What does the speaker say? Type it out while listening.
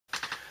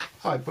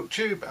Hi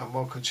BookTube and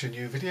welcome to a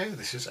new video.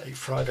 This is a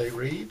Friday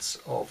Reads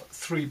of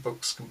 3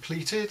 books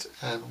completed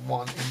and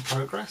 1 in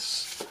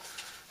progress.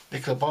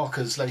 Nicola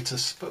Barker's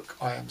latest book,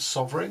 I Am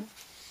Sovereign.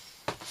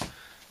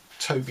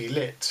 Toby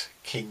Litt,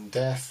 King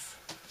Death.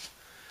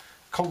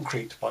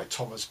 Concrete by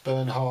Thomas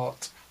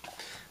Bernhardt.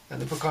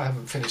 And the book I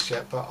haven't finished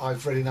yet, but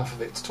I've read enough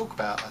of it to talk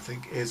about, I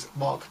think, is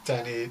Mark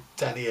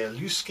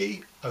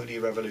Danielewski, Only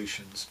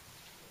Revolutions.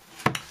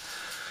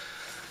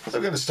 So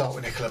we're going to start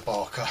with Nicola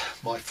Barker,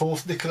 my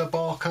 4th Nicola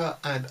Barker,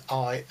 and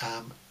I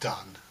am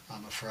done,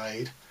 I'm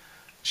afraid.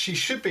 She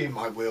should be in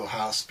my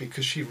wheelhouse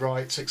because she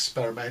writes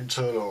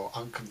experimental or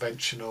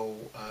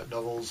unconventional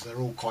novels. They're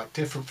all quite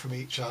different from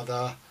each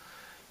other.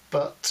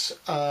 But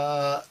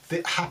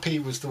Happy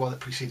was the one that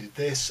preceded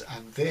this,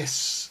 and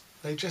this,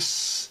 they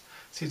just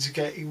seem to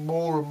get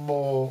more and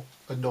more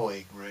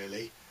annoying,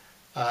 really.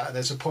 And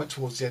there's a point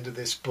towards the end of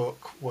this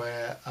book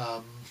where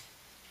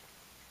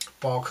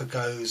Barker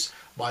goes,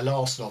 my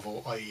last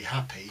novel, i.e.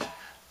 Happy,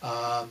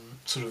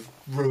 sort of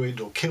ruined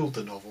or killed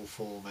the novel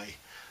for me.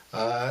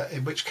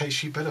 In which case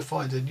she better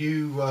find a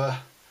new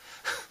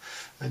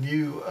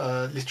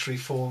literary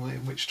form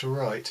in which to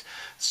write.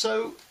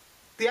 So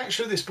the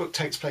action of this book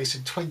takes place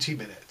in 20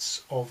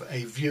 minutes of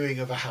a viewing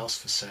of a house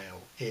for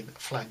sale in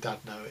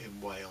Llandudno in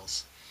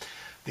Wales.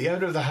 The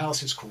owner of the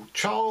house is called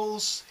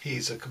Charles.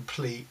 He's a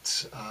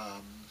complete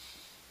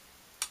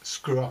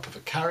screw-up of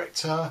a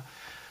character.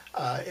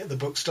 The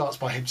book starts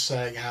by him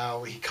saying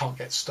how he can't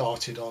get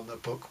started on a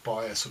book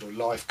by a sort of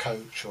life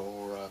coach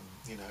or,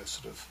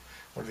 sort of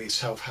one of these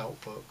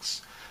self-help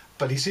books.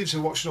 But he seems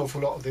to watch an awful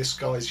lot of this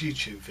guy's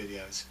YouTube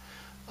videos.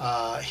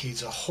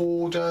 He's a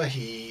hoarder.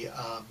 He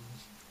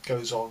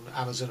goes on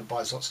Amazon and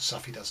buys lots of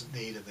stuff he doesn't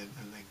need and then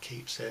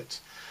keeps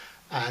it.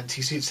 And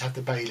he seems to have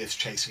the bailiffs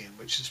chasing him,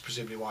 which is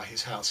presumably why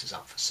his house is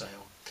up for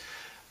sale.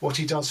 What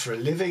he does for a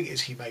living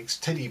is he makes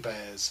teddy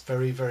bears,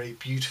 very, very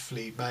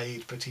beautifully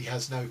made, but he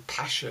has no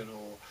passion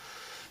or,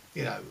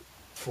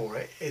 for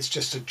it. It's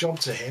just a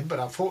job to him, but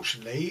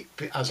unfortunately,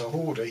 as a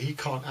hoarder, he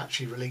can't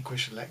actually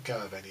relinquish and let go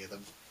of any of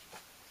them.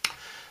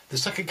 The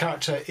second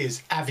character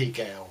is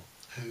Abigail,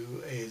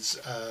 who is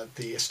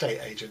the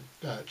estate agent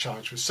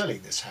charged with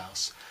selling this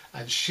house.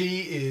 And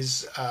she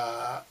is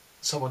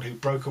someone who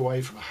broke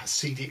away from a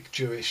Hasidic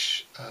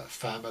Jewish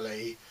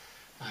family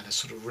and has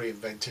sort of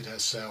reinvented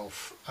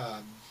herself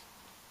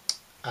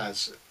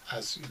as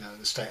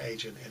an estate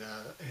agent in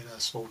a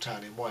small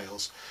town in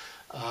Wales,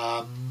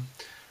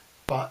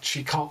 but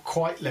she can't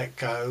quite let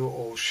go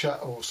or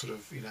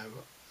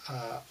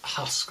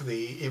husk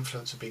the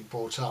influence of being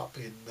brought up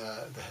in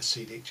the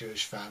Hasidic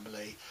Jewish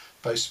family,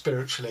 both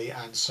spiritually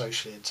and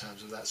socially, in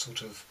terms of that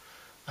sort of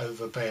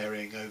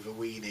overbearing,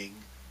 overweening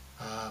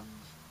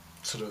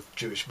sort of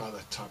Jewish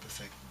mother type of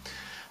thing.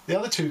 The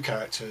other 2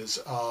 characters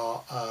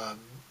are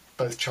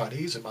both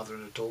Chinese, a mother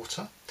and a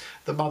daughter.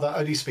 The mother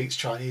only speaks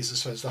Chinese and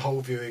spends the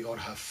whole viewing on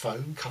her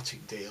phone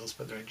cutting deals,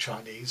 but they're in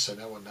Chinese, so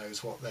no one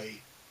knows what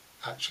they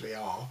actually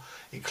are,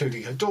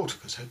 including her daughter,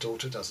 because her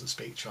daughter doesn't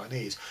speak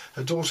Chinese.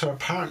 Her daughter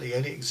apparently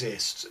only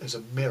exists as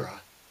a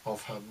mirror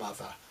of her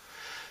mother.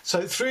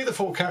 So 3 of the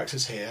 4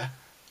 characters here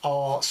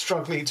are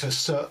struggling to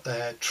assert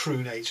their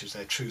true natures,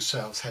 their true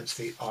selves, hence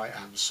the I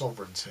am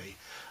sovereignty.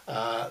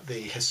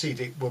 The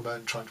Hasidic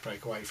woman trying to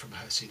break away from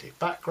her Hasidic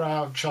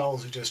background,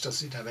 Charles, who just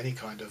doesn't have any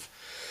kind of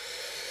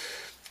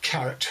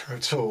character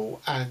at all,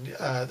 and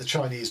the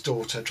Chinese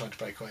daughter trying to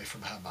break away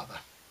from her mother.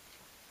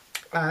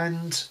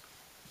 And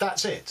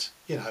that's it.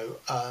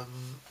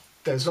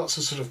 There's lots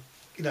of sort of,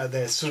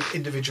 there's sort of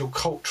individual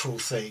cultural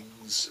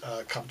things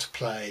come to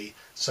play.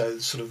 So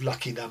sort of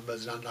lucky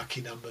numbers and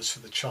unlucky numbers for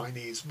the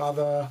Chinese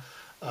mother.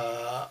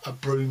 A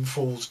broom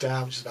falls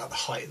down, which is about the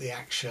height of the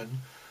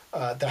action.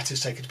 That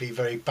is taken to be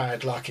very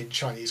bad luck in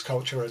Chinese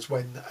culture, as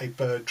when a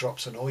bird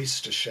drops an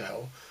oyster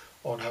shell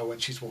on her when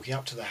she's walking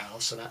up to the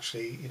house and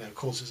actually,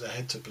 causes her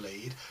head to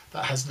bleed.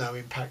 That has no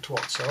impact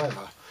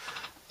whatsoever.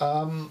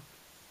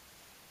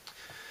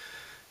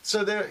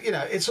 So there,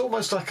 it's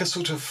almost like a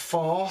sort of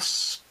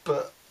farce,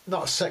 but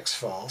not a sex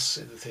farce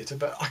in the theatre.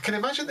 But I can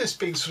imagine this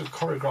being sort of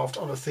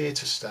choreographed on a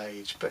theatre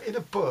stage. But in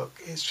a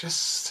book, it's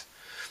just,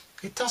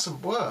 it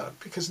doesn't work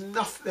because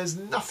there's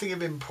nothing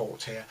of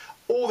import here.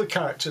 All the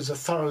characters are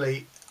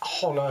thoroughly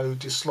hollow,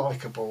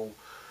 dislikable.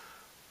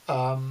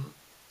 And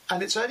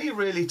it's only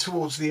really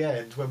towards the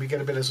end when we get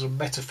a bit of sort of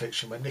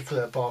metafiction, when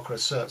Nicola Barker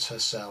asserts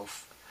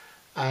herself.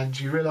 And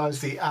you realise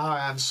the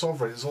I Am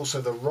Sovereign is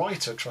also the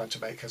writer trying to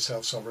make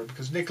herself sovereign,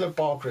 because Nicola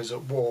Barker is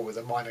at war with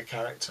a minor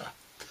character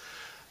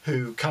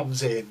who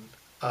comes in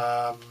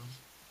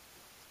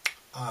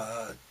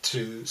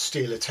to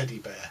steal a teddy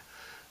bear.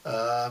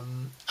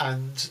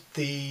 And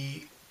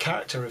the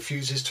character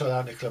refuses to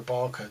allow Nicola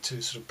Barker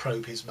to sort of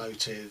probe his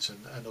motives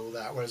and all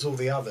that, whereas all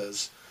the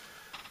others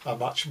are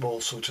much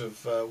more sort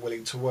of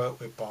willing to work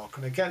with Barker.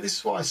 And again, this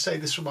is why I say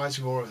this reminds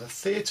me more of a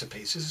theatre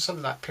piece. This is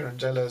something like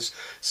Pirandello's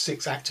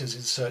 6 Actors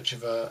in Search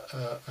of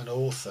an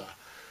Author.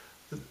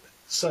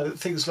 So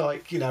things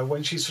like,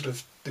 when she's sort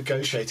of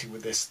negotiating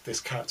with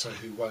this character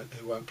who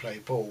won't play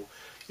ball,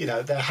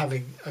 they're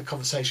having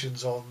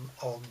conversations on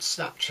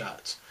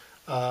Snapchat.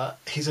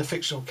 He's a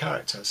fictional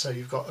character, so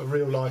you've got a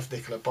real life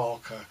Nicola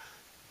Barker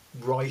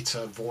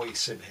writer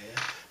voice in here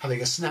having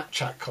a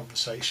Snapchat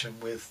conversation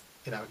with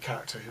a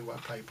character who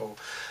won't play ball,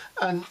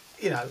 and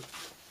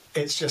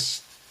it's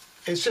just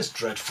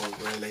dreadful,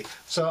 really.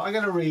 So I'm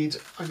going to read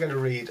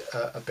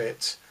a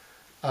bit.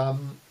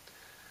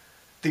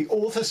 The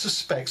author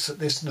suspects that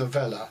this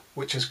novella,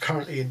 which is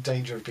currently in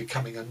danger of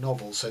becoming a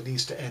novel, so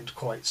needs to end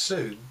quite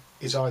soon,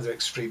 is either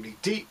extremely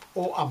deep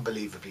or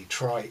unbelievably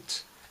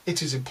trite.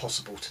 It is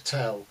impossible to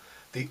tell.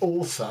 The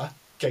author,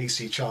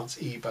 Gacy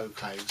Chance Ebo,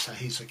 claims, now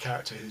he's the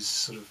character who's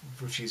sort of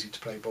refusing to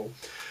play ball,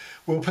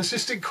 will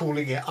persist in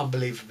calling it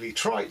unbelievably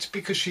trite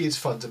because she is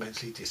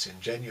fundamentally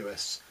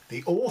disingenuous.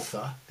 The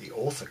author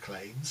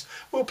claims,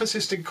 will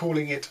persist in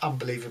calling it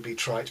unbelievably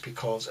trite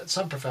because, at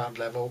some profound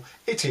level,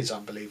 it is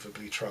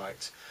unbelievably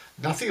trite.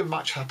 Nothing of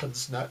much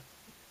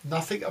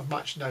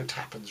note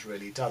happens,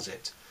 really, does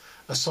it?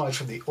 Aside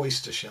from the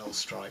oyster shell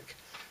strike.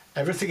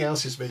 Everything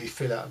else is merely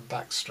filler and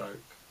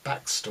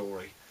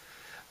backstory.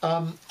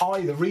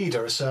 I, the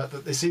reader, assert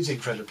that this is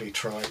incredibly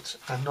trite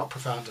and not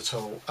profound at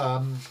all.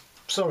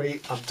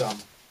 Sorry, I'm done.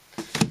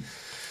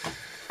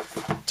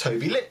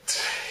 Toby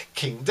Litt,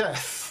 King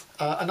Death.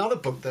 Another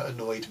book that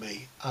annoyed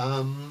me.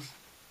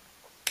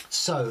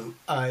 So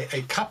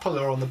a couple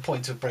are on the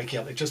point of breaking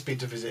up. They've just been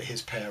to visit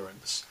his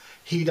parents.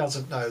 He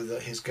doesn't know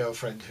that his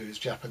girlfriend, who is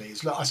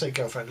Japanese, I say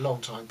girlfriend,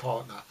 long-time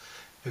partner,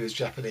 who is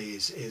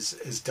Japanese,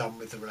 is done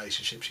with the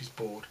relationship. She's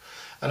bored.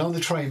 And on the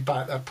train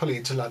back, they're pulling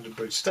into London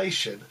Bridge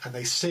Station, and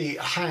they see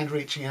a hand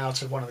reaching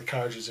out of one of the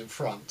carriages in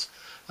front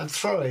and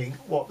throwing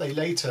what they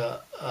later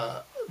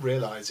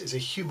realise is a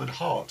human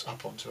heart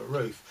up onto a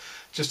roof.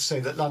 Just to say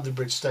that London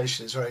Bridge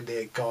Station is very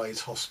near Guy's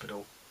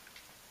Hospital,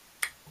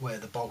 where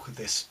the bulk of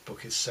this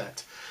book is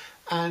set.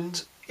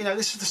 And,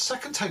 this is the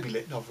second Toby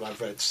Litt novel I've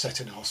read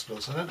set in a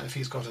hospital, so I don't know if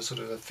he's got a sort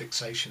of a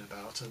fixation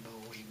about it,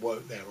 or he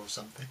worked there or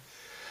something.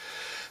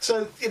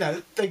 So,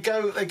 they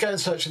go in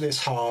search of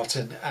this heart,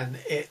 and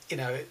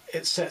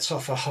it sets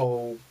off a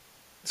whole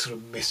sort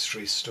of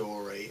mystery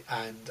story,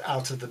 and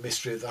out of the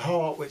mystery of the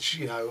heart, which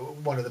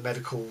one of the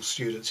medical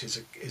students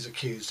is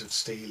accused of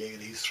stealing,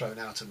 and he's thrown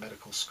out of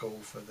medical school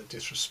for the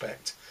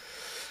disrespect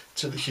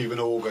to the human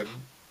organ,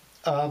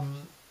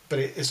 but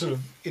it sort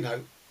of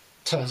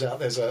turns out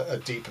there's a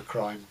deeper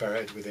crime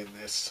buried within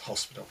this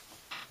hospital.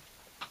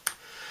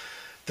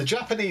 The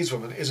Japanese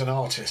woman is an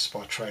artist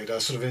by trade,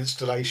 a sort of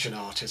installation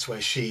artist,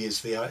 where she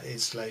is the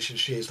installation,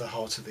 she is the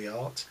heart of the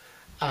art.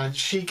 And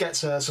she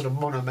gets a sort of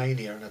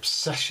monomania, an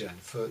obsession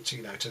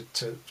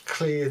to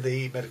clear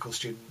the medical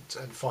student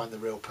and find the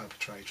real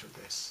perpetrator of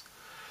this.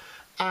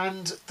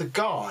 And the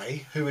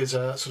guy, who is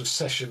a sort of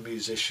session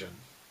musician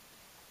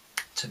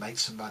to make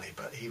some money,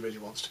 but he really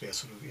wants to be a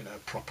sort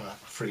of proper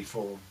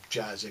free-form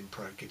jazz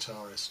improv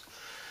guitarist.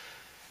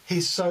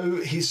 He's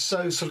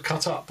so sort of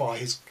cut up by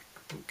his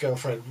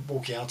girlfriend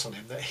walking out on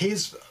him that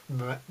his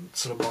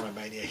sort of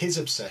monomania, his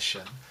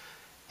obsession,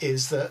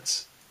 is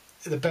that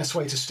the best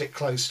way to stick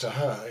close to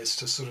her is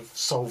to sort of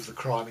solve the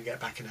crime and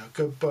get back in her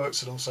good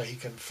books, and also he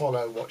can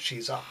follow what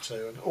she's up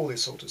to and all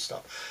this sort of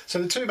stuff.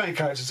 So the two main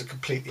characters are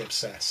completely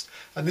obsessed,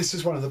 and this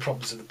is one of the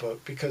problems of the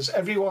book, because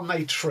everyone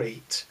they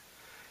treat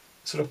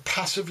sort of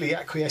passively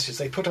acquiesces.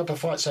 They put up a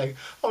fight saying,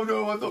 "Oh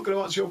no, I'm not going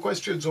to answer your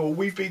questions," or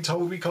 "We've been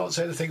told we can't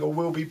say anything," or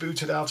 "We'll be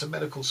booted out of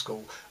medical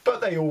school."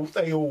 But they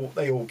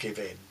all give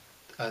in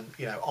and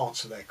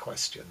answer their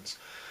questions.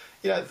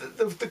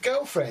 The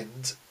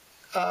girlfriend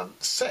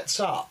sets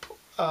up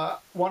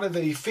one of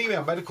the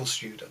female medical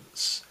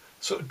students,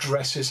 sort of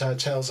dresses her,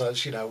 tells her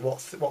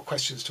what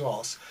questions to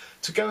ask,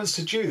 to go and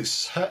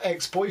seduce her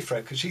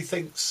ex-boyfriend, because she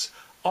thinks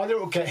either it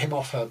will get him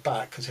off her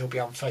back because he'll be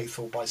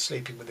unfaithful by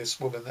sleeping with this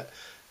woman that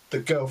the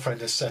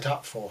girlfriend has set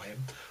up for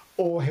him,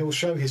 or he'll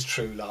show his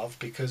true love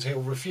because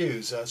he'll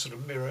refuse a sort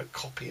of mirror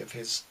copy of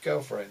his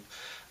girlfriend.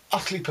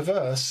 Utterly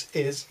perverse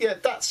is,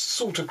 that's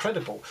sort of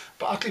credible,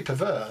 but utterly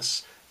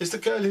perverse is the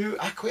girl who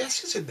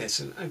acquiesces in this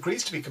and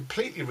agrees to be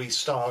completely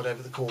restyled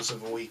over the course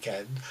of a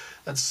weekend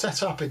and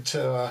set up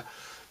into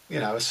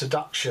a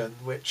seduction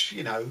which,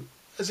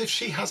 as if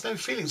she has no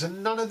feelings.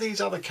 And none of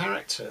these other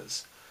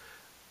characters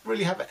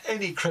really have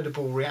any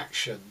credible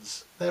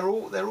reactions. They're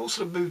all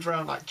sort of moved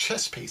around like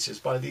chess pieces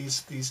by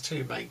these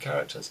two main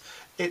characters.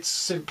 It's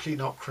simply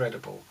not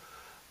credible.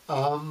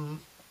 And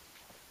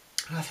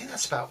I think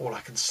that's about all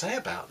I can say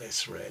about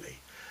this, really.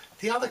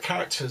 The other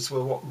characters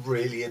were what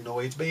really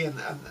annoyed me, and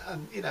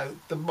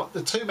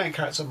the two main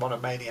characters are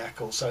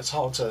monomaniacal, so it's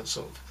hard to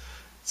sort of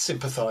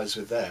sympathise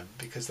with them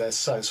because they're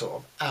so sort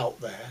of out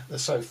there, they're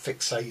so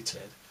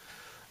fixated,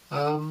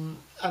 and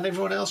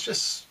everyone else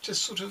just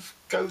sort of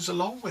goes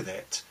along with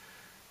it.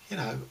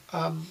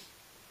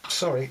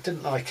 Sorry,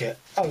 didn't like it.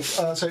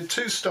 So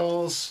 2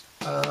 stars.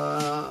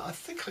 I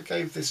think I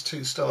gave this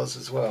 2 stars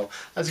as well.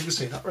 As you can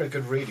see, not a very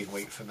good reading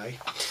week for me.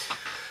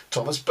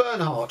 Thomas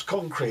Bernhardt,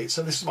 Concrete.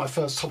 So this is my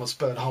first Thomas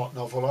Bernhardt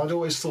novel. I'd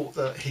always thought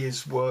that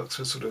his works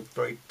were sort of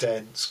very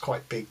dense,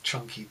 quite big,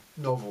 chunky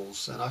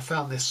novels, and I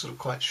found this sort of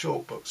quite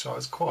short book, so I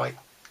was quite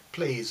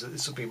pleased that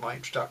this will be my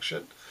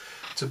introduction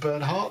to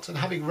Bernhardt, and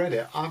having read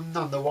it, I'm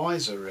none the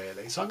wiser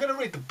really. So I'm going to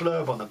read the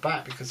blurb on the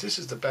back because this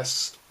is the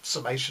best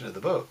summation of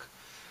the book.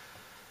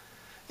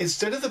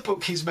 Instead of the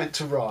book he's meant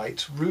to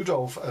write,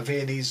 Rudolf, a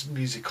Viennese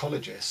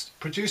musicologist,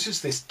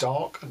 produces this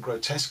dark and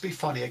grotesquely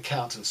funny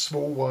account of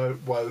small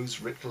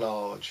woes writ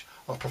large,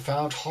 of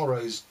profound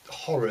horrors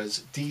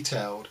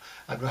detailed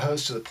and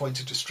rehearsed to the point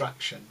of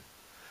distraction.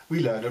 We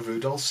learn of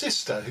Rudolf's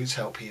sister, whose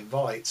help he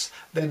invites,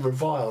 then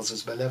reviles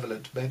as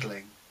malevolent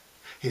meddling.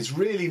 His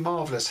really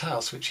marvellous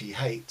house which he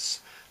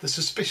hates, the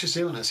suspicious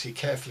illness he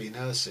carefully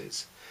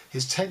nurses,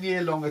 his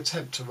 10-year-long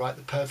attempt to write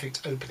the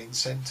perfect opening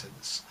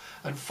sentence,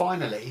 and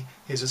finally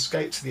his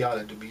escape to the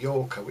island of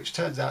Majorca, which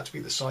turns out to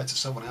be the site of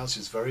someone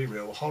else's very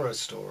real horror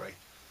story.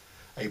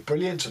 A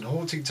brilliant and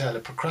haunting tale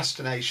of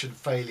procrastination,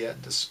 failure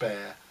and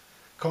despair.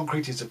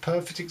 Concrete is a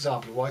perfect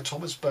example of why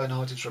Thomas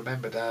Bernhardt is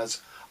remembered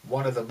as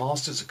one of the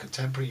masters of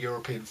contemporary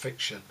European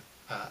fiction,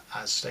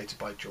 as stated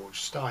by George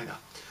Steiner.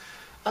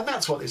 And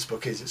that's what this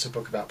book is. It's a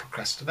book about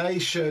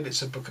procrastination.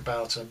 It's a book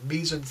about a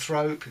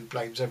misanthrope who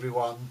blames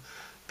everyone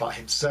but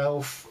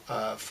himself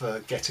for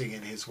getting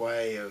in his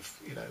way of,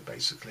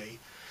 basically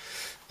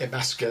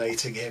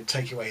emasculating him,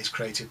 taking away his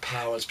creative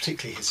powers,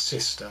 particularly his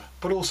sister,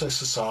 but also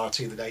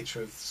society, the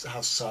nature of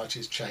how society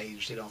has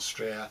changed in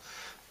Austria,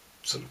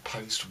 sort of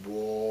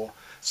post-war.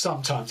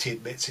 Sometimes he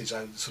admits his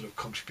own sort of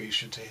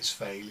contribution to his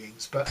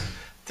failings. But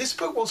this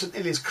book wasn't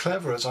nearly as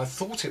clever as I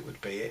thought it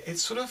would be.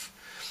 It's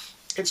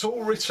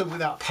all written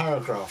without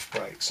paragraph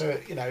breaks. So,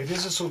 it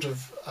is a sort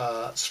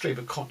of stream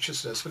of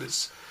consciousness, but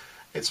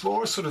it's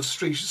more a sort of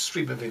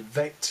stream of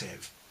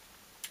invective.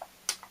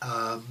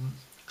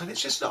 And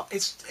it's just not,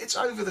 it's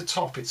over the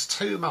top, it's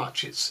too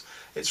much, it's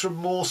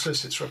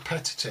remorseless, it's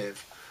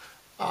repetitive.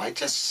 I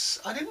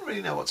didn't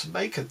really know what to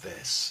make of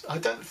this. I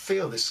don't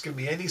feel this gives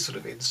me any sort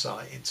of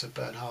insight into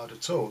Bernhardt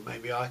at all.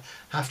 Maybe I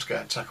have to go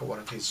and tackle one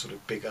of his sort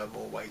of bigger,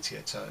 more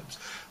weightier tomes.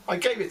 I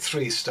gave it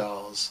 3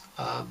 stars,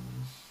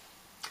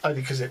 only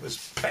because it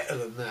was better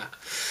than that.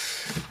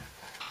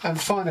 And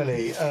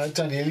finally,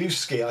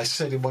 Danielewski, I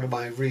said in one of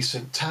my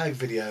recent tag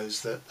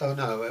videos that, oh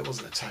no, it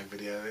wasn't a tag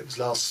video, it was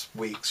last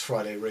week's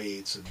Friday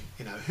Reads, and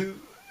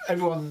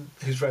everyone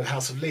who's read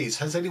House of Leaves,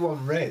 has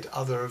anyone read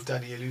other of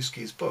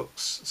Danielewski's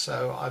books?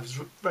 So I was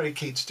very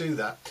keen to do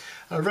that.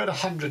 I read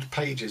 100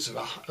 pages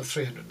of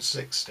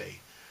 360,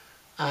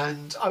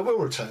 and I will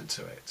return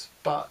to it,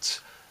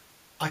 but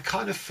I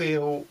kind of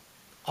feel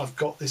I've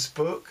got this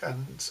book,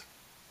 and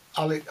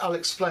I'll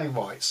explain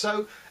why.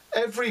 So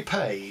every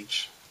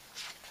page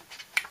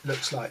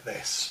looks like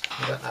this.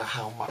 I don't know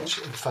how much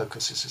in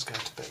focus this is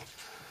going to be.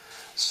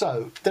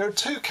 So there are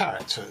 2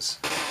 characters.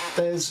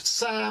 There's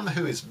Sam,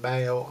 who is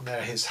male, and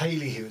there is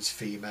Hayley, who is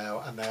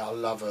female, and they are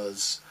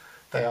lovers.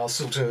 They are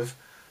sort of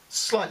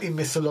slightly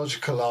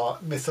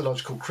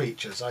mythological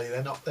creatures.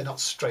 They're not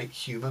straight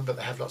human, but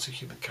they have lots of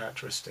human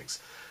characteristics,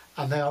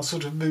 and they are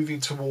sort of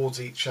moving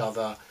towards each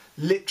other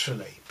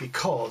literally,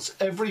 because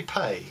every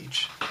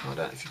page, I don't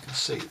know if you can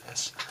see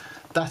this,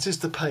 that is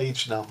the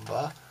page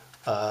number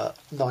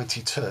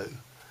 92.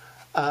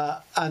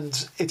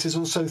 And it is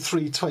also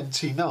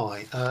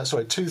 329.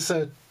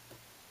 230.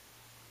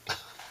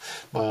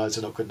 My eyes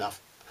are not good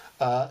enough.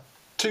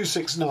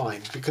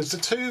 269, because the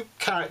 2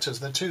 characters,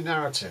 the 2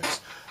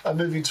 narratives, are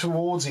moving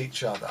towards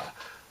each other.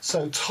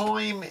 So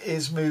time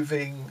is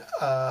moving,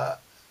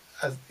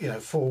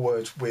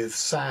 forward with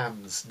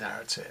Sam's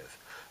narrative,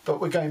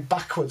 but we're going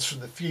backwards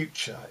from the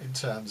future in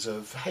terms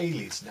of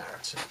Hayley's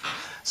narrative.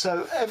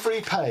 So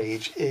every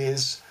page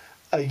is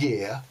a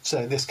year, so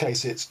in this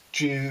case it's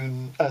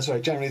January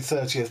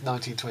 30th,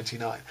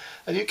 1929,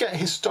 and you get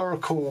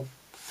historical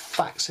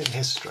facts in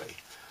history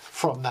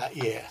from that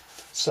year.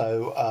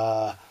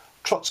 So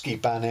Trotsky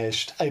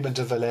banished, Eamon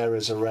de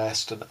Valera's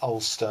arrest and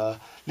Ulster,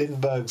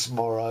 Lindbergh's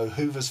Morrow,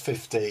 Hoover's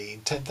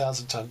 15,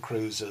 10,000-ton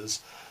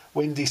cruisers,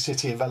 Windy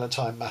City and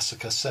Valentine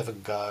massacre,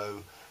 7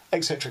 go,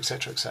 etc,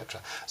 etc, etc.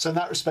 So in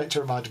that respect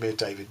it reminded me of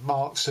David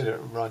Marks, and it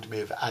reminded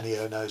me of Annie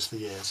Ernaux's The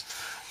Years.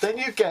 Then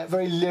you get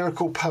very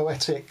lyrical,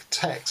 poetic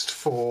text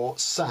for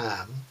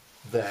Sam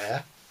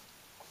there.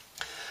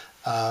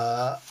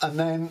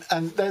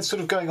 And they're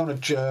sort of going on a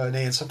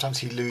journey, and sometimes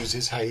he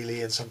loses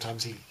Hayley, and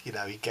sometimes he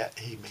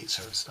meets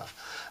her and stuff.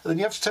 And then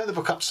you have to turn the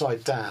book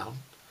upside down,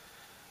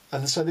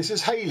 and so this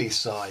is Hayley's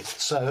side.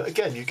 So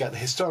again, you get the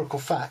historical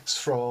facts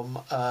from,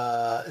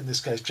 in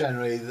this case, June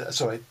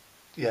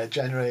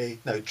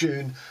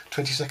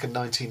 22nd,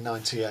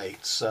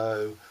 1998.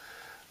 So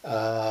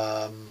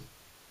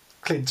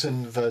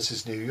Clinton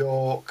versus New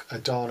York,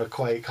 Adana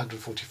quake,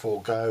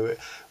 144 go,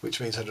 which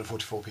means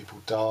 144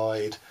 people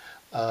died.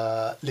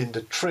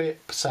 Linda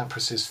Tripp,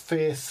 Sampras's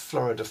 5th,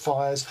 Florida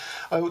fires.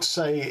 I ought to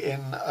say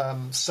in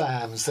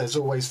Sam's, there's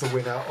always the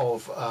winner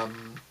of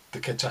the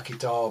Kentucky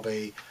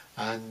Derby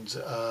and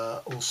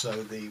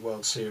also the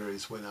World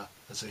Series winner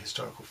as a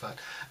historical fact.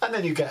 And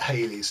then you get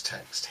Hayley's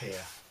text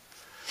here.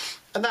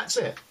 And that's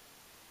it.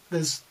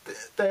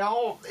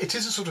 It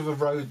is a sort of a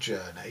road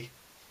journey.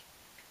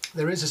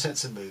 There is a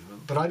sense of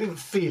movement, but I didn't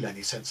feel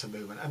any sense of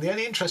movement. And the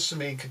only interest for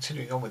me in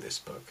continuing on with this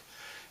book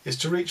is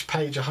to reach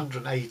page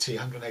 180,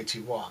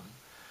 181,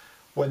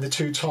 when the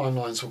two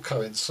timelines will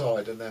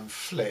coincide and then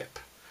flip.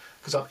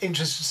 Because I'm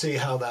interested to see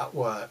how that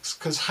works.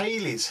 Because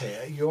Hayley's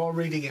here, you are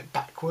reading it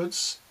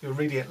backwards. You're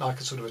reading it like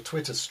a sort of a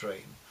Twitter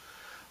stream.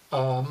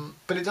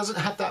 But it doesn't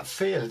have that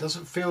feel. It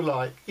doesn't feel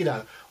like, you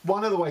know,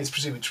 one of the ways,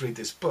 presumably, to read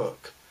this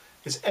book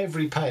is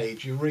every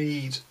page you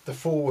read the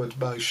forward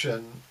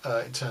motion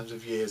in terms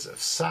of years of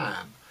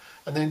Sam,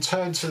 and then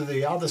turn to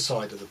the other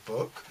side of the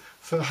book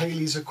for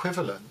Hayley's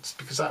equivalent,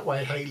 because that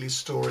way Hayley's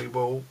story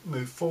will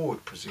move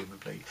forward,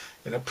 presumably,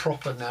 in a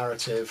proper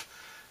narrative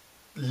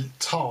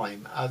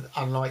time,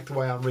 unlike the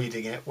way I'm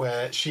reading it,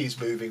 where she's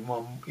moving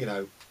one, you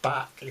know,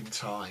 back in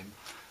time,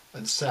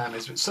 and Sam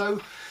is. So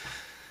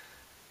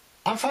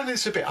I'm finding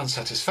this a bit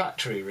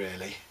unsatisfactory,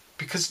 really,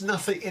 because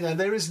nothing, you know,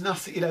 there is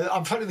nothing, you know,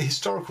 I'm finding the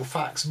historical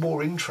facts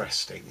more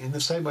interesting in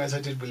the same way as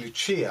I did with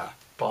Lucia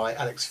by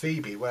Alex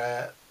Phoebe,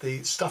 where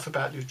the stuff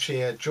about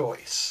Lucia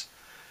Joyce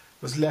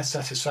was less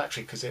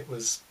satisfactory because it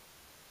was,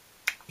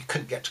 you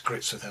couldn't get to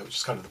grips with her, which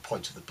is kind of the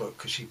point of the book,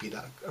 because she'd been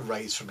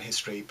erased from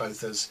history,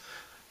 both as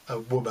a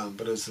woman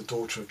but as the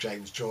daughter of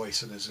James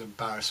Joyce, and as an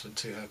embarrassment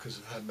to her because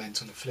of her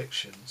mental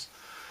afflictions.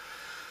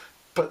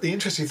 But the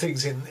interesting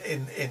things in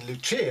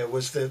Lucia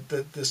was the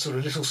sort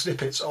of little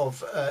snippets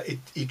of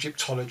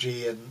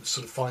Egyptology and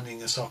sort of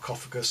finding a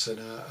sarcophagus and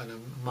a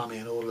mummy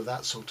and all of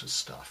that sort of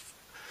stuff.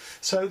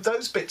 So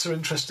those bits are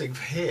interesting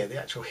for here, the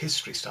actual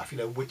history stuff, you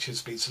know, which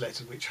has been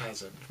selected, which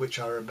hasn't, which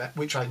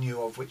I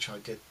knew of, which I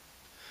didn't.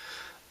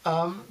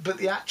 But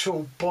the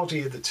actual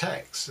body of the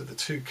text of the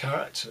two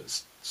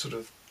characters, sort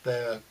of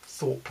their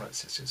thought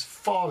process, is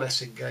far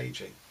less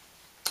engaging.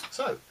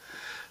 So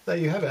there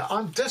you have it.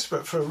 I'm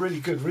desperate for a really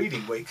good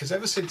reading week, because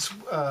ever since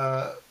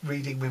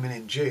reading Women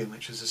in June,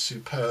 which was a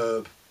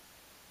superb,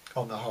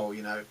 on the whole,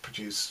 you know,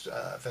 produced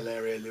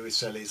Valeria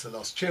Luiselli's The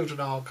Lost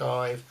Children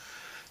Archive,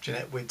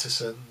 Jeanette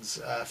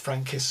Winterson's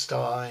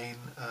Frankenstein,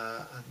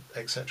 and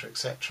etc.,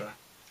 etc.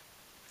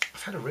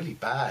 I've had a really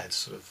bad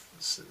sort of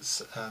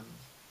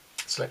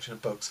selection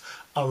of books,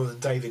 other than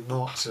David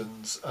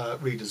Martson's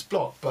Reader's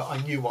Block, but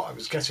I knew what I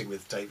was getting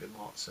with David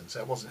Martson,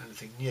 so it wasn't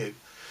anything new.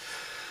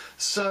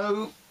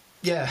 So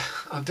yeah,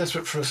 I'm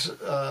desperate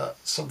for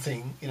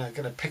something, you know,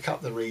 going to pick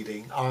up the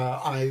reading.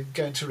 I'm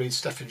going to read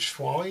Stefan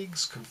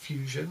Zweig's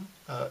Confusion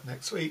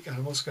next week, and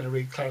I'm also going to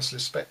read Clarice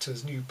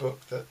Lispector's new book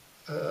that,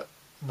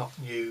 not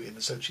new in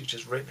the sense she's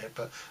just written it,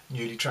 but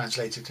newly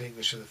translated to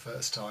English for the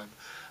first time,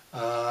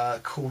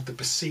 called The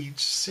Besieged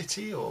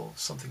City, or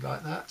something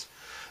like that.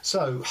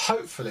 So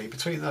hopefully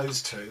between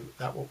those two,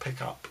 that will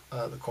pick up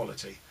the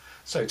quality.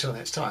 So till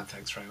next time,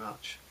 thanks very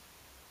much.